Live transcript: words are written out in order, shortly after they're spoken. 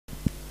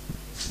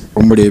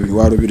umurebi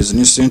wa Rubirizi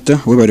News Center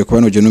webare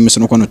kubana uje no misa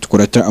no kwano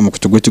tukurata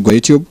amakutugweti gwa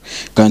YouTube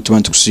kandi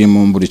tubantu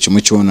kusima mburi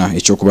kimwe cyona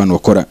icyo kubana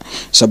bakora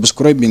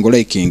subscribing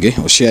liking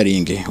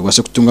sharing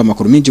ubase kutunga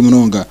makuru mingi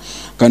munonga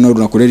kandi no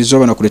nakurera izo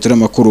bana kuretera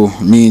makuru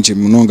mingi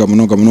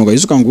munonga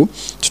izuka ngo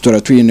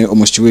tutora twine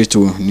umushyi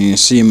wetu ni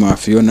Sima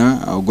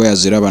Fiona ubwo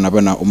yazira abana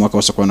bana umwaka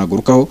wose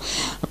kwanagurukaho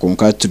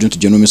akonka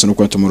tuje no misa no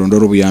kwano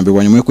tumurondoro buyambe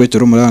wanyumwe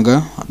kwetero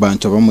muranga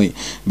abantu bamwe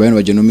bayano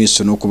baje no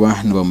misa no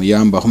kuba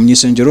nibamuyamba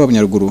humnyisengero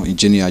Bunyaruguru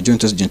engineer John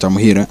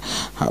Tamuhira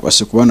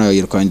base kubana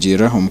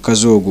Ayirukangyirire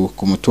Omukazi ogu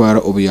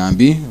kumutwara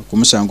ubuyambi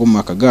kumusanga mu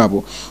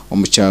makagabo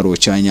omucyaro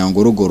cya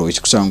Nyangorogoro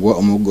ikusangwa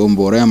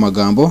umugombora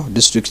y'amagambo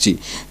district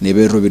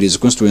nebe Rubirizi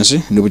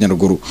constituency ni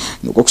Bunyaruguru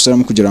nuko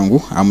kusaramu kugira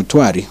ngo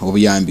amutwari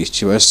ubuyambi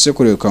kibase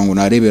kureka ngo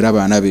narebera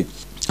abana be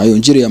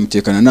ayonjire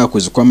yamutekana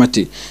nakoze kwa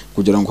mate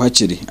kugira ngo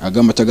hakiri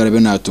agamatagarabe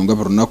natunga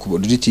barunaku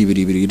riti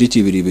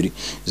ibiri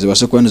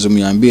zibase kwaniza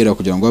muyambira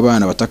kugira ngo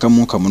abana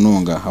batakamuka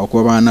munonga aho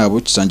kuba abana abo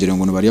kisangire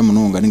ngo bari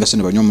munonga ninga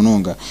sene banyo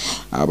munonga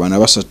abana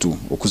basatu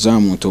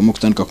okuzamuntu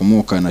umukutandika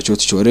kumuka na cyo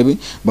cyorebe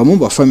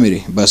bamumba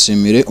family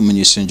basemire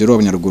umunyisengero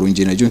w'Abanyaruguru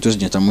ngina John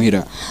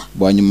Tamuhira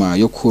bwanyuma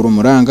yo kuro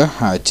muranga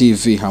ha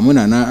TV hamwe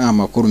na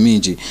amakuru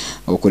mingi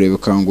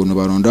okurebeka ngo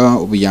baronda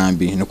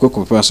ubuyambi niko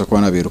kupasa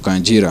kwa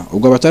Ayirukangyirire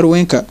ubwo abatari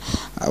wenka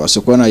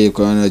abasokwana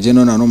Ayirukangyirire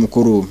no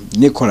mukuru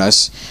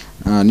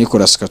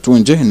Nicholas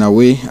Katunje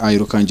nawe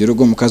Ayirukangyirire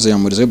go mukaza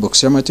yamurize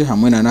box y'amate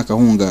hamwe na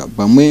nakahunga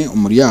bamwe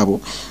umuri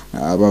yabo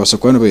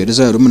babasokwana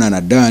bayereza rumuna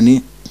na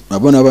Dani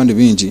abona abandi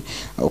bingi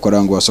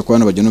ukorango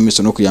basokwana baje no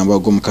miso no kuyamba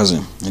go mukaza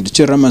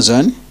ndice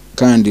Ramazan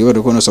kandi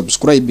bari ko no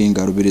subscribing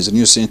Rubirizi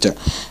News Center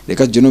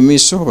reka je no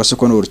miso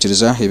basokwana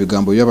urukiriza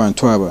ibigambo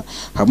by'abantu aba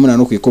hamwe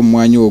no kwiko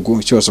mwanya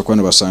ogu cyo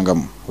basokwana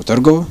basangamo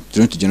utargo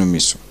je no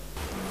miso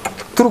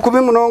turukubi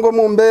munongo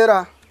mu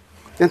mbera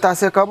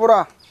entase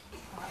kabura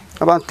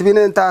abantu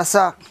bine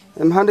ntasa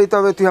imhanda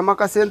itabe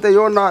tuyamaka sente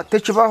yona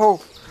tekibaho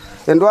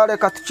endware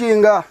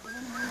katucinga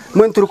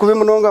mwe turukubi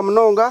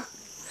munonga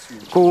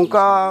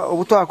kunka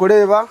ubutwa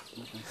kureba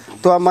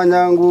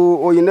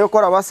twamanyangu oyine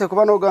kora base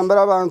kuba no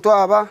gambera abantu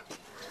aba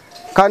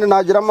kandi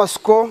nagira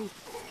amasuko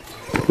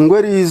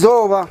ngweri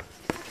izoba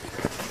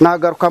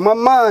nagaruka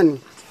mamani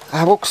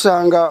abo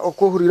kusanga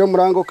okuhurira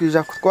murango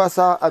kija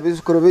kutwasa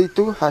abizukuru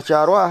bitu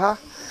hacyarwaha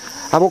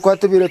abo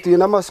kwatubire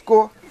tuyina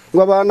amasuko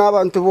ngo abana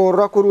abantu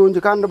borra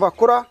kurungi kandi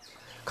bakura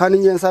kandi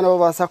nyensa nabo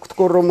basa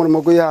kutkorora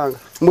umurimo guyanga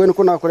mbwene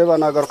ko nakureba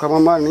nagaruka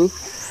mamani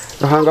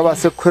ruhanga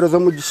base kwerezo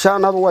mugisha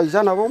nabo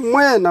wajana bo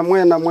mwena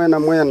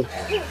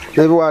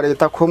nebe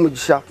wareta ko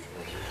mugisha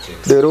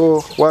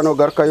rero wano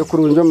garuka yo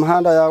kurungi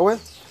umuhanda yawe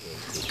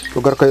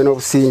ugaruka yo no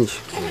busingi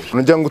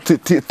nujya ngo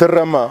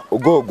terama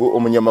ugogo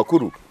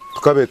umunyamakuru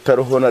tukabeta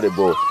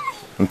Hon.John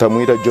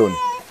Ntamwira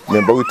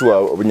member witu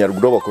wa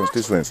Bunyaruguru wa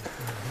constituency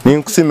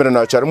ninkusimira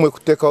na cyarumwe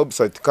kuteka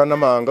website kana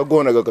manga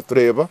gonaga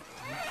gatureba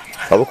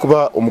abo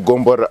kuba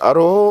umugombora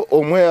aro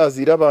umwe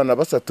yazira abana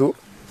basatu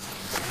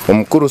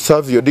umukuru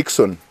Savio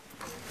Dickson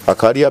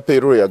akari ya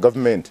payroll ya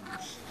government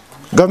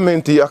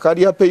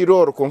akari ya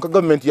payroll konka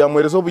government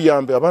yamwerezo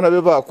ubuyambe abana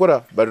be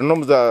bakora bari no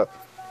muza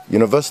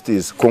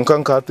universities konka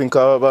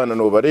nkatinka abana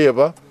no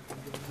bareba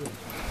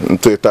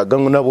ntwetaga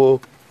nabo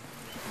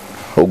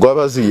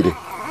ugwabazire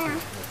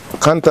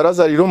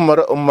kantarazariro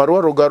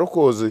marwa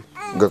rugarukoze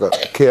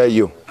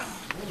KIO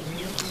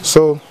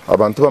so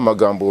abantu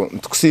bamagambo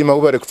tukusima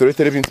ubare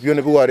kutoretera ibintu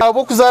byone biware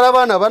abo kuzara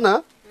abana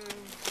bana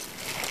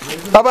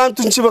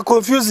abantu nchiba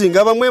confusing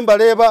abamwe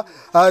mbareba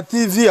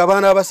TV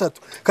abana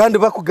basatu kandi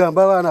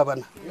bakugamba abana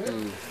bana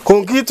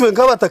konkitwe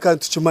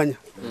nk'abatakantu kimanya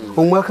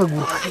umwaka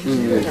guruka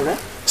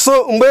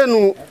so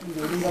mbenu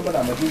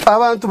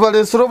abantu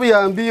balesoro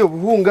buyambi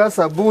obuhunga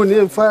sabuni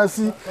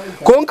emfasi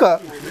konka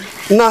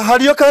na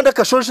hariyo kandi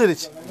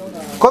akashoshereke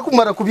kwa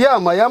kumara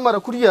kubyama yamara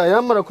kuriya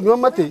yamara kunywa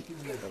mate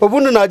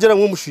obundi nagera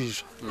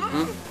nk'umushije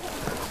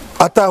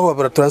ataho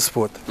abara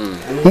transport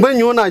mbe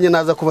nyonanye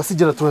naza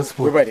kubasigira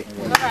transport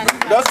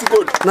that's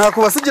good na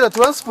kubasigira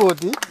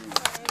transport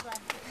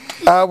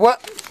aba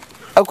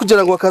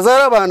akugira ngo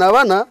akazara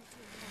abana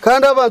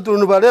kandi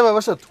abantu bareba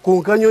bashatu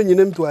konkanyo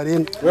nyine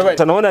mitwarenda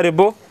tanabona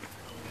rebo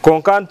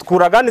konkan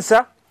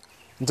kuraganisa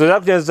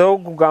ntuzakugenzaho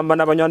kugamba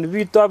n'abanyana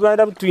bito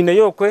abana twine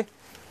yokwe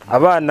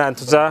abana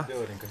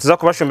tuza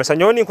kubashomesa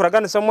nyoni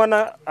kuraganisa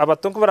mwana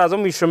abatonko barazo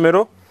mu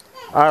ishomero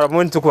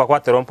abamuntu tukuba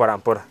kwatera mpora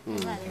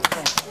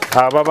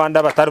aba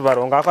banda batari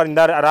baronga ko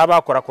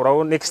arabakora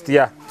kuraho next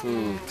year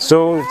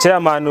so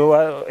chairman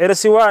wa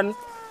RC1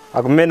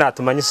 agumena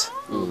atumanyisa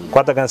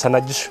kwataganisa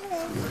na gisho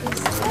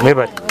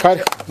mwebari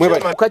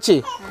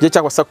kaki je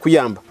cyangwa sa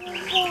kuyamba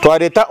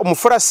twareta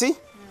umufurasi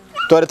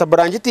twareta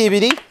brangiti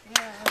ibiri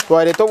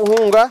twareta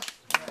ubuhunga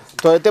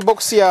twareta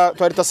box ya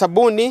twareta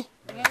sabuni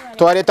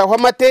twareta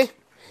hwamate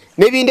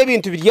nebinde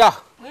bintu birya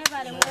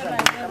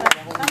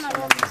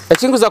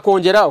akinguza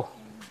kongeraho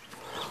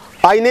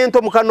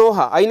ainento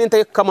mukanoha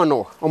ainente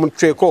kamanoha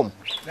omucwekom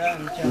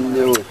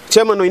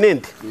chema no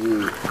inente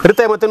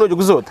rita yamate no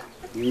juguzota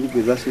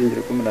Ngiza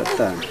shingire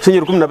 15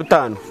 shingire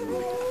 15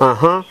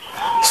 aha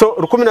so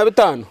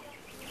 15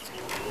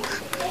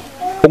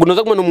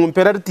 ugunoza kumana mu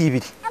mpera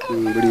ritibiri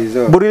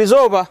buri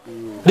zoba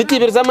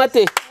ritibiri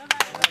zamate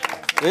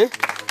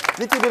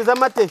ritibiri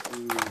zamate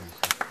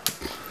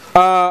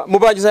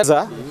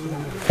mubagiza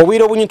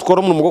obwiro bunyi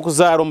tukora mu mugo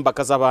kuzaro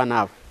mbakaza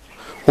abana abo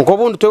nko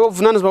bundi twebo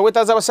vunaniza bawe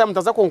taza bashamu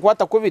taza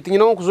kunkwata kubiti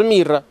nyina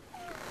kuzumira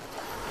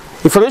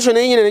information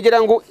nyine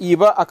negera ngo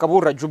iba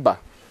akabura juba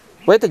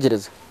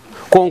wetegereza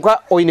konka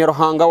oyine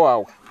rohanga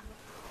wawe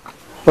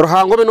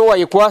rohango beno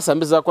wayikwasa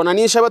mbiza kona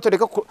nisha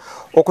batoreka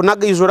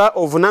okunaga ijura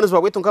ovunaniza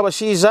bawe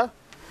tunkabashija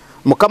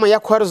mukama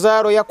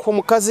yakwaruzaro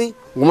yakomukazi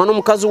gumana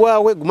umukazi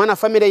wawe gumana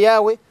family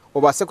yawe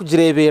obase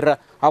kugirebera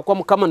akwa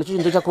mukama nicyo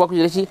kintu cyakuba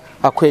kugira iki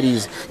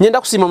akwerize nyenda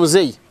kusima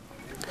muzeyi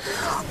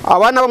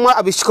abana bamwe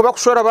abishiko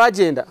bakushora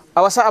bagenda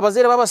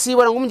abazere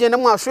babasibora ngumugenda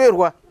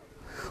mwashwerwa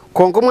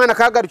kongo umwana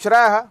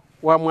kagarukira aha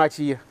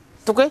wamwakira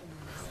tuke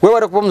wewe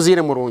wari kuba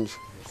muzire murungi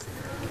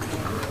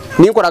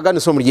ninkoraga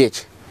niso muri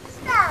yece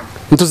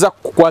ntuza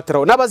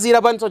kukwatiraho n'abazira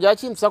abandi tojya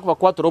kintu sakuba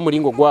kwatiraho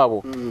muringo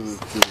gwabo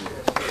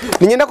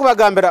ninyenda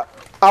kubagambira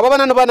aba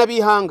bana n'abana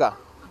bihanga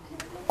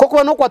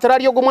koko no kwatira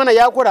ariyo gumwana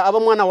yakora aba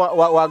mwana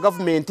wa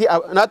government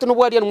natu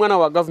n'ubwo ari mwana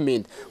wa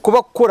government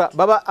kuba kukora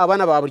baba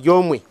abana ba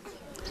buryomwe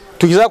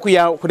tugiza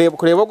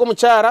kureba go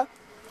mucyara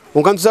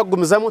ungantuza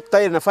kugumizamo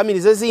tutayire na family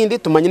ze zindi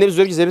tumanye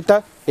n'ebizo bigize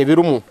bita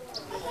ebirumu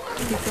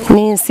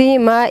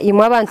ninsima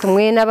imwe abantu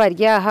mwe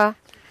n'abaryaha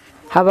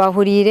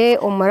habahurire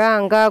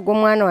umuranga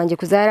gumwana wanje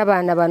kuzara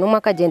abana banuma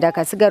akagenda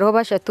akasigaraho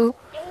bashatu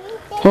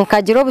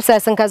nkagiro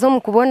busasa nkazo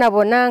mukubona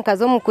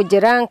nkazo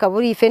mukugera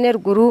nkaburi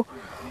ifeneruguru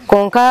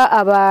konka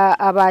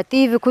aba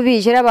TV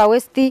kubijira ba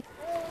West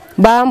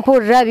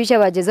bampurira bisha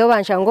bagezeho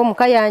banshango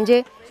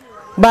mukayanje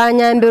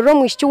banyambiro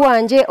mushiki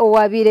wanje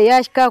owabire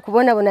yashika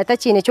kubona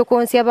takine cyo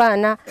konsi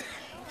abana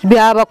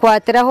byaba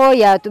kwatiraho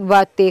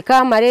bateka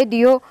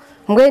amaredio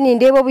mbwe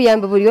nindebo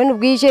buyambe buriyo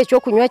n'ubwije cyo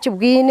kunywa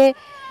kibwine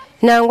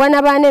nangwa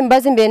nabane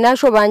mbaze mbe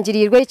nasho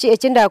bangirirwe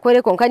iki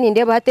ndakore konka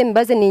nindebo hate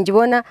mbaze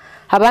ningibona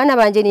abana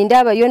banje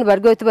nindaba yo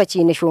barwe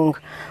tubakine shunga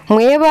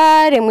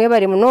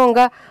mwebare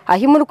munonga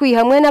ahimuri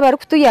kwihamwe n'abari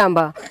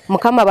kutuyamba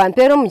mukama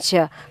bampero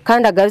mucya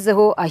kandi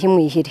agaruzeho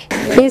ahimwihire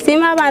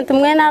nisima abantu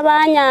mwe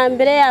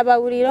n'abanyambere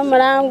ababuriro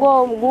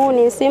murango mgu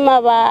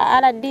nisima ba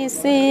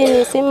RDC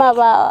nisima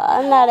ba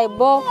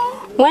Honorable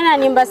mwena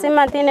nimba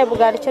sima ntine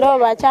bugarukiro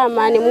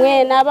bacamani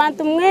mwe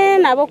n'abantu mwe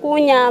nabo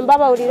kunyamba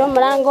ababuriro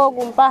murango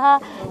gumpaha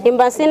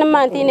nimba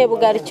sima ntine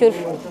bugarukiro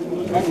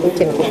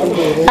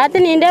ati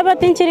nindeba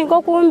tinchiri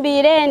ko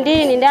kumbire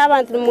ndi ninde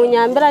abantu mu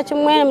nyambira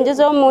cyumwe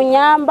mugezo mu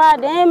nyamba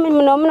de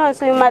muno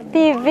sima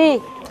TV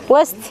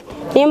West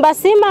nimba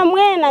sima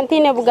mwe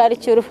nantine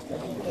bugarukiro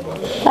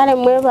bare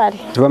mwe bare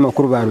tuba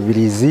makuru ba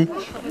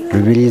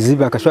rubirizi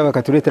bakashwa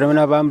bakaturetera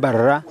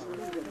n'abambarara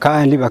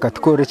kandi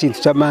bakatukora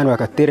ikintu cy'amana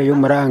bakatera yo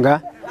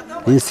muranga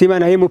insima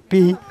na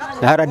MP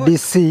na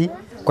RDC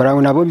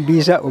korango nabo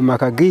mbisha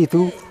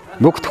umakagitu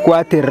bo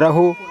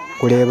kutukwateraho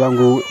kureba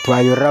ngo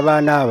twayorra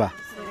abana aba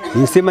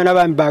insima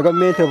n'abambaga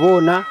mente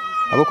bona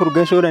abo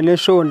kurugeshora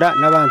neshonda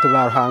n'abantu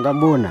baruhanga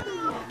mbona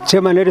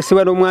chema nere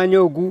siba no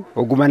mwanya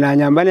oguma na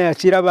nyambane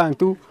yakira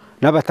abantu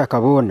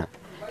n'abatakabona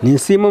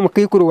ninsima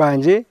mukikuru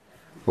wanje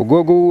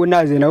ugogo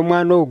naze na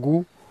umwana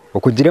ogu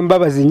okugire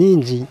mbabazi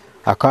nyingi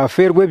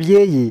akaferwe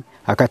byeyi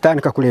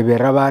akatandika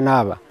kurebera abana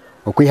aba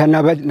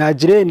okwihana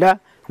najirenda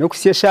no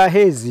kusyesha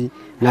hezi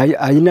na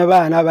ayina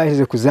abana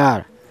bahize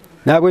kuzara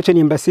nabwo cyo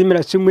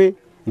nimbasimira kimwe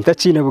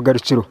ntakine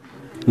bugarukiro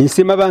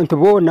nisima abantu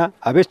bona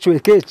abecwe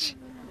kechi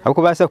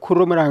ako basa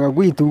kuromuranga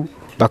gwitu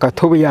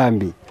bakatobo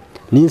yambi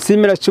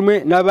ninsimira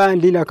kimwe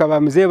nabandi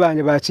nakabamuze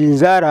banje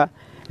bacinzara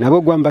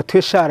nabo gwamba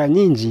tweshara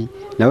nyingi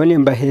nabo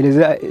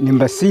nimbahereza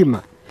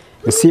nimbasima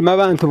nsima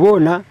abantu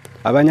bona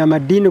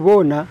abanyamadini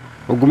bona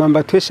uguma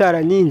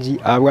mbatweshara nyingi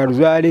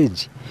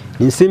abwaruzwareji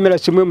ninsimira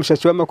kimwe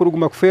mushachi wa makuru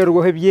guma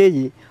kuferwa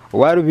hebyeyi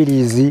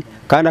warubirizi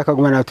kandi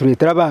akaguma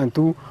naturetera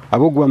abantu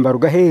abo gwamba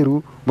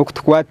rugaheru bo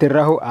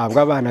kutukwateraho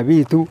abwa abana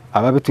bitu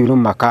ababituye mu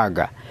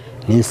makaga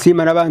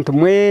ninsima nabantu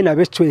mwe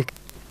nabecwe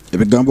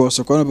ebigambo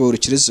basakwana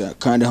baurikiriza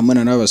kandi hamwe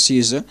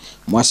n'abasiza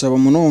mwasaba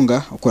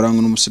munonga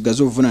ukoranga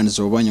n'umusigazo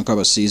uvunaniza ubanyu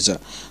kabasiza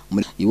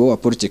iwo wa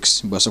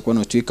politics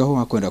basakwana twikaho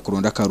hakwenda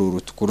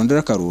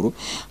kurondera karuru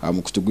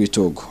mu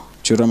kutugwitogo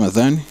cyo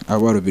Ramadhan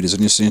abarubiriza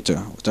ni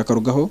center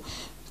utakarugaho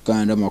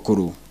kandi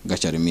amakuru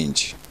gacyari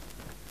mingi